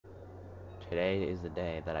Today is the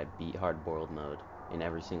day that I beat hard-boiled mode in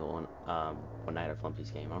every single one night at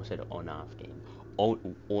Flumpy's game. I almost said Onaf game.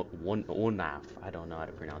 Onaf. I don't know how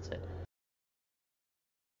to pronounce it.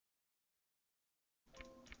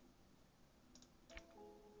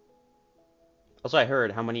 Also, I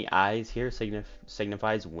heard how many eyes here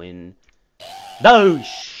signifies win. No,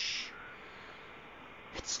 shh.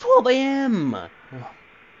 It's 12 a.m.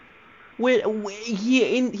 Wait,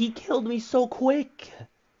 he killed me so quick.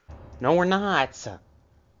 No, we're not.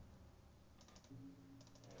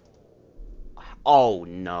 Oh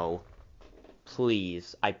no.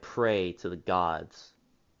 Please, I pray to the gods.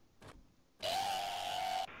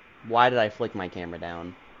 Why did I flick my camera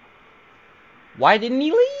down? Why didn't he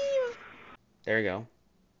leave? There you go.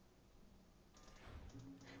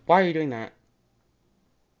 Why are you doing that?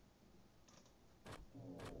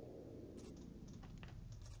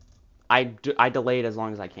 I delayed as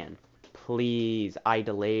long as I can. Please, I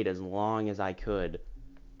delayed as long as I could.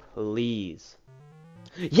 Please.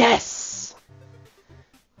 Yes!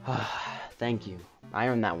 Thank you. I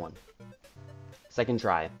earned that one. Second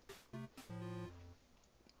try.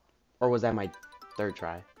 Or was that my third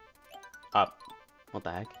try? Up. What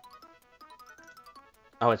the heck?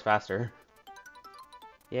 Oh, it's faster.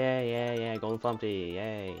 Yeah, Golden Flumpty,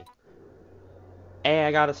 yay. Hey,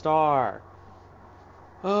 I got a star!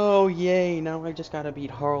 Oh, yay, now I just gotta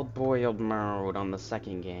beat hard-boiled mode on the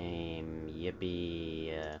second game.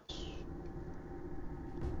 Yippee.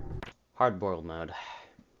 Hard-boiled mode.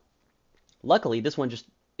 Luckily, this one just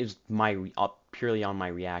is purely on my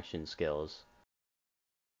reaction skills.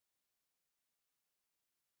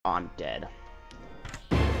 I'm dead.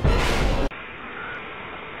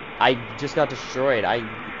 I just got destroyed. I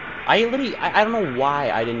literally, I don't know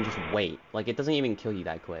why I didn't just wait. Like, it doesn't even kill you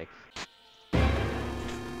that quick.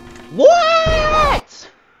 What?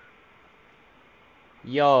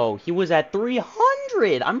 Yo, he was at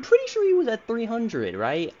 300! I'm pretty sure he was at 300,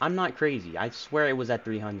 right? I'm not crazy. I swear it was at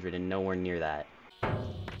 300 and nowhere near that.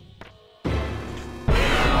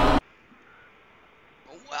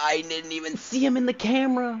 I didn't even see him in the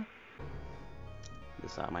camera!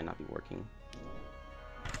 This might not be working.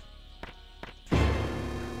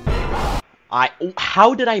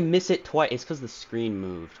 How did I miss it twice? It's because the screen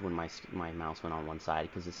moved when my mouse went on one side,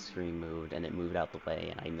 because the screen moved and it moved out the way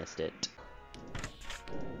and I missed it.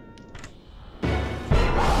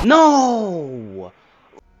 No!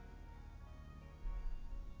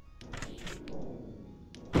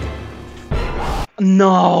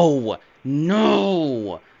 No!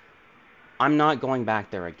 No! I'm not going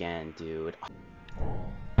back there again, dude.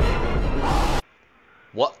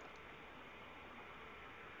 What?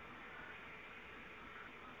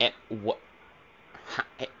 What?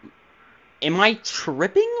 Am I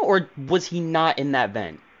tripping, or was he not in that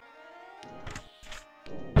vent?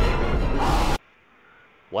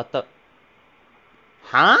 What the?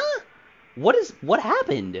 Huh? What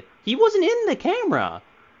happened? He wasn't in the camera.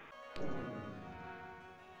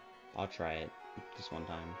 I'll try it just one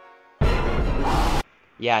time.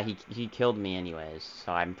 Yeah, he killed me anyways,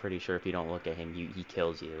 so I'm pretty sure if you don't look at him, he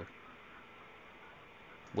kills you.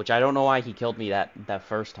 Which I don't know why he killed me that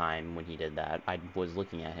first time when he did that. I was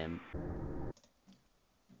looking at him.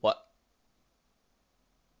 What?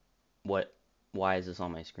 What? Why is this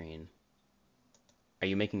on my screen? Are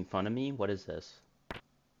you making fun of me? What is this?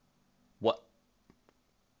 What?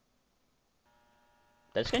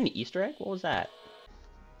 Did I just get an Easter egg? What was that?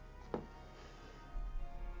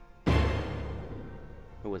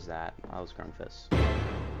 Who was that? I was Grunfist.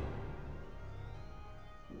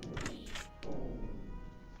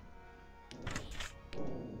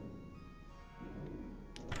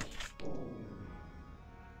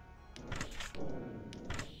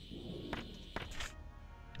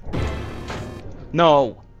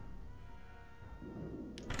 No!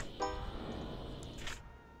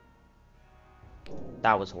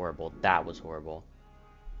 That was horrible. That was horrible.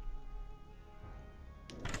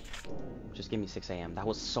 Just give me 6 a.m. That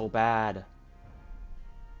was so bad.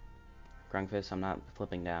 Grungfist, I'm not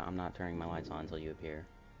flipping down. I'm not turning my lights on until you appear.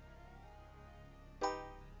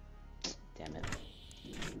 Damn it.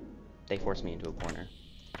 They forced me into a corner.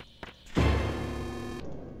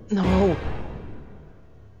 No!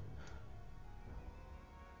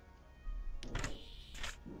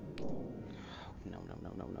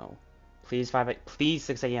 No. Please, please,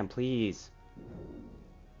 6 a.m., please.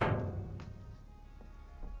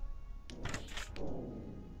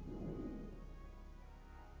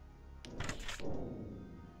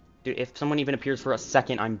 Dude, if someone even appears for a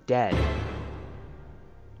second, I'm dead.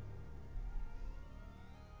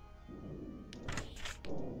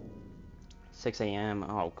 $6 a.m.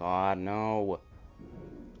 Oh god, no.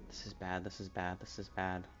 This is bad, this is bad, this is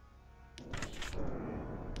bad.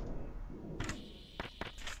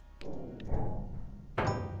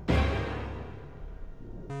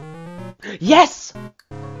 Yes!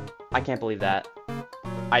 I can't believe that.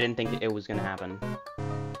 I didn't think it was gonna happen.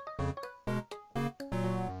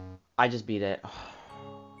 I just beat it.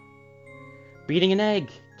 Beating an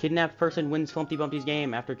egg! Kidnapped person wins Flumpty Bumpty's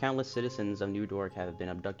game after countless citizens of New Dork have been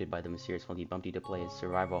abducted by the mysterious Flumpty Bumpty to play a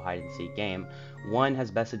survival hide-and-seek game. One has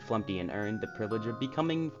bested Flumpty and earned the privilege of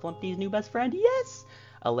becoming Flumpty's new best friend. Yes!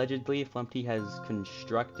 Allegedly, Flumpty has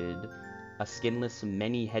constructed a skinless,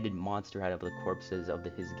 many-headed monster out of the corpses of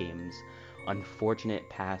his game's unfortunate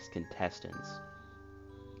past contestants.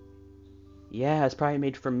 Yeah, it's probably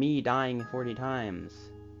made from me dying 40 times.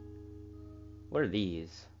 What are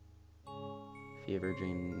these? If you ever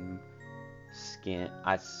dream skin,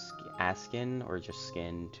 Askin, or just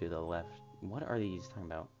skin to the left. What are these talking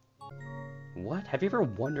about? What? Have you ever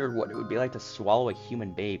wondered what it would be like to swallow a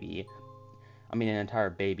human baby? I mean, an entire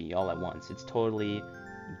baby all at once. It's totally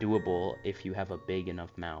doable if you have a big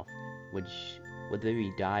enough mouth. Would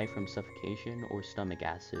they die from suffocation or stomach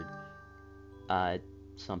acid?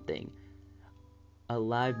 Something. A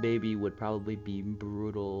live baby would probably be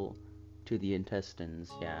brutal to the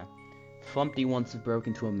intestines, yeah. Flumpty once broke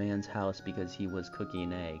into a man's house because he was cooking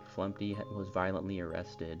an egg. Flumpty was violently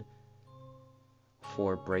arrested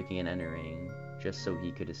for breaking and entering, just so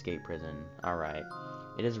he could escape prison. Alright.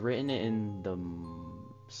 It is written in the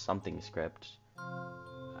something script.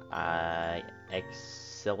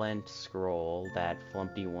 Excellent scroll that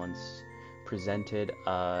Flumpty once presented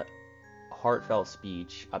a heartfelt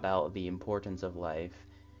speech about the importance of life,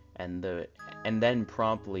 and then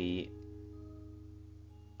promptly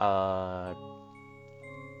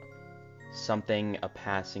something a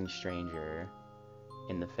passing stranger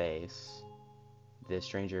in the face. The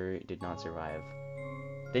stranger did not survive.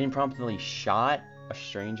 They didn't promptly shot a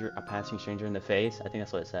passing stranger in the face. I think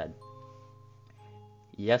that's what it said.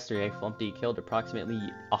 Yesterday, Flumpty killed approximately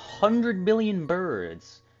 100 billion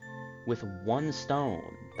birds with one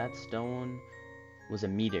stone. That stone was a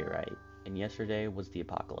meteorite, and yesterday was the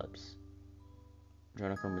apocalypse.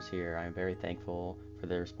 Jonathan was here. I am very thankful for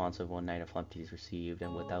the response of One Night of Flumpty's received,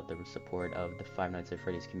 and without the support of the Five Nights at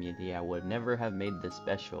Freddy's community, I would never have made this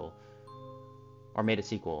special, or made a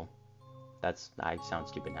sequel. I sound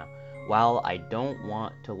stupid now. While I don't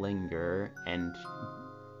want to linger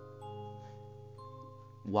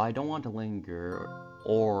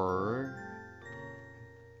or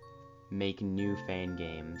make new fan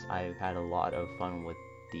games, I've had a lot of fun with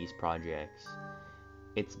these projects.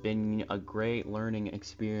 It's been a great learning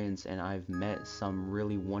experience, and I've met some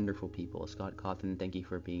really wonderful people. Scott Cawthon, thank you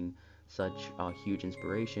for being such a huge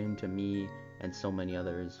inspiration to me and so many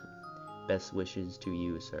others. Best wishes to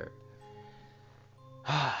you, sir.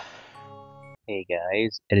 Hey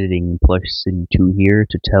guys, Editing Plush City 2 here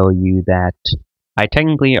to tell you that I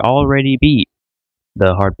technically already beat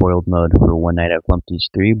the hard-boiled mode for One Night at Flumpty's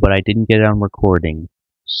 3, but I didn't get it on recording.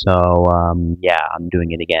 So, yeah, I'm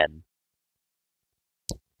doing it again.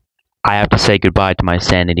 I have to say goodbye to my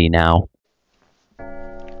sanity now.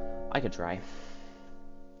 I could try.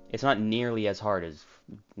 It's not nearly as hard as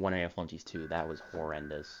One Night at Flumpty's 2. That was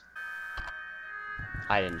horrendous.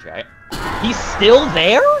 I didn't try it. He's still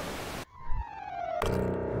there?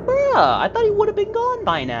 Bruh, I thought he would have been gone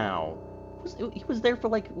by now. He was there for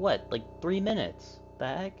like, what, like 3 minutes? The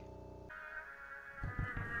heck?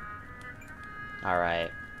 Alright,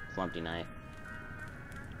 Flumpty night.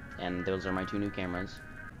 And those are my 2 new cameras.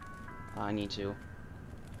 I need to.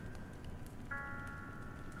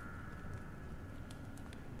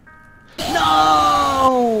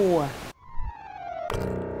 No!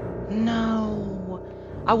 No!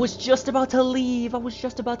 I was just about to leave. I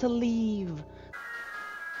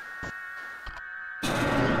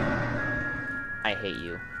hate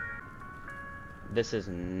you. This is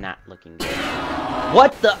not looking good.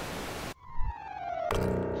 What the?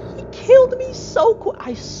 He killed me so quick.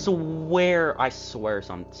 I swear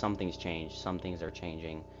something's changed. Some things are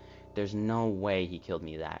changing. There's no way he killed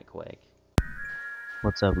me that quick.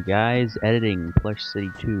 What's up guys, Editing Plush City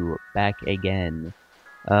 2 back again.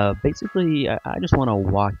 Basically, I just want to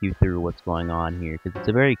walk you through what's going on here, because it's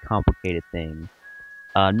a very complicated thing.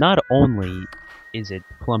 Not only is it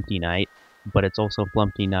Flumpty Night, but it's also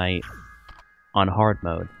Flumpty Night on hard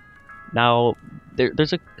mode. Now,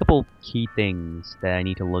 there's a couple key things that I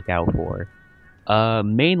need to look out for.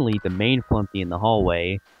 Mainly the main Flumpty in the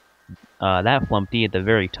hallway, that Flumpty at the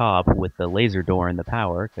very top with the laser door and the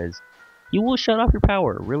power, because he will shut off your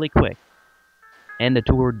power really quick. And the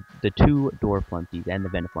two door Flumpties and the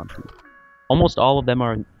vent Flumpty. Almost all of them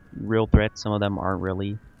are real threats, some of them aren't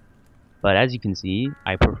really. But as you can see,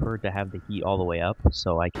 I prefer to have the heat all the way up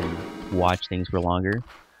so I can watch things for longer.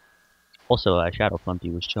 Also, Shadow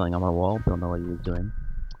Flumpy was chilling on my wall. Don't know what he was doing.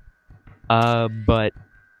 But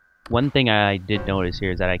one thing I did notice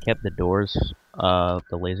here is that I kept the doors, the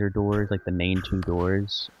laser doors, like the main two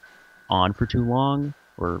doors, on for too long,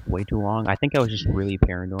 or way too long. I think I was just really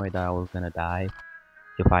paranoid that I was gonna die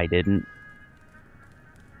if I didn't.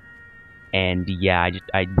 And yeah,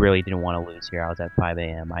 I really didn't want to lose here. I was at 5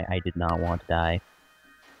 a.m. I did not want to die.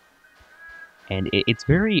 And it's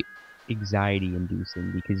very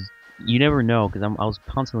anxiety-inducing because you never know, because I was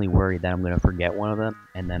constantly worried that I'm going to forget one of them,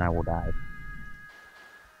 and then I will die.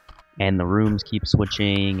 And the rooms keep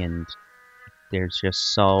switching, and there's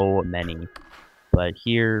just so many. But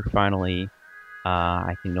here, finally,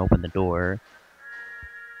 I can open the door.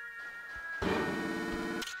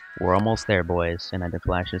 We're almost there, boys. And I had to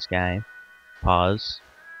flash this guy. Pause.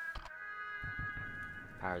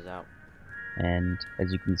 Power's out. And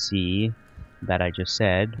as you can see, that I just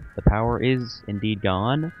said, the power is indeed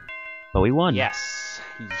gone, but we won. Yes!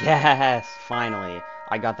 Yes! Finally.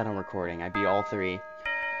 I got that on recording. I beat all three.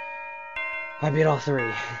 I beat all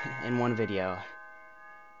three in one video.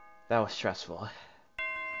 That was stressful.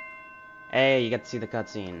 Hey, you get to see the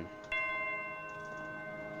cutscene.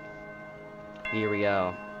 Here we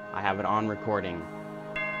go. I have it on recording.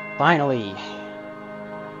 Finally!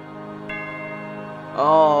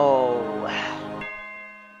 Oh!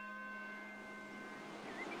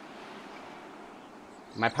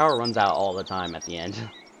 My power runs out all the time at the end.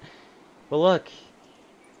 But look!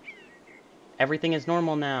 Everything is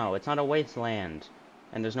normal now. It's not a wasteland.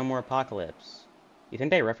 And there's no more apocalypse. You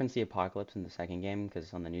think they referenced the apocalypse in the second game?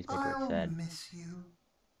 Because on the newspaper it said... I'll miss you.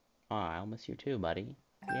 Oh, I'll miss you too, buddy.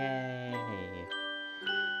 Yay!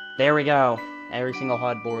 There we go! Every single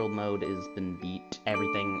hard-boiled mode has been beat.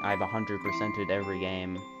 Everything, I've 100%ed every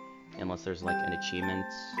game. Unless there's like an achievement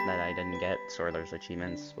that I didn't get, or there's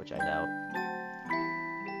achievements, which I doubt.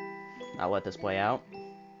 I'll let this play out.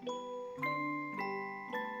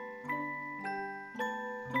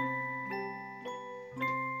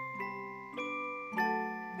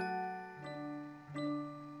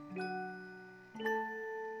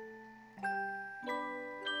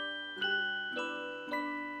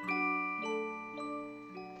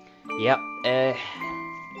 Yep,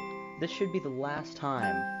 this should be the last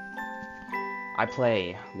time I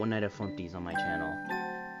play One Night of Flunkies on my channel.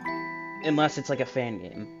 Unless it's like a fan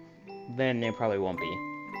game. Then it probably won't be.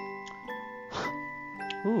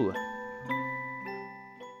 Ooh.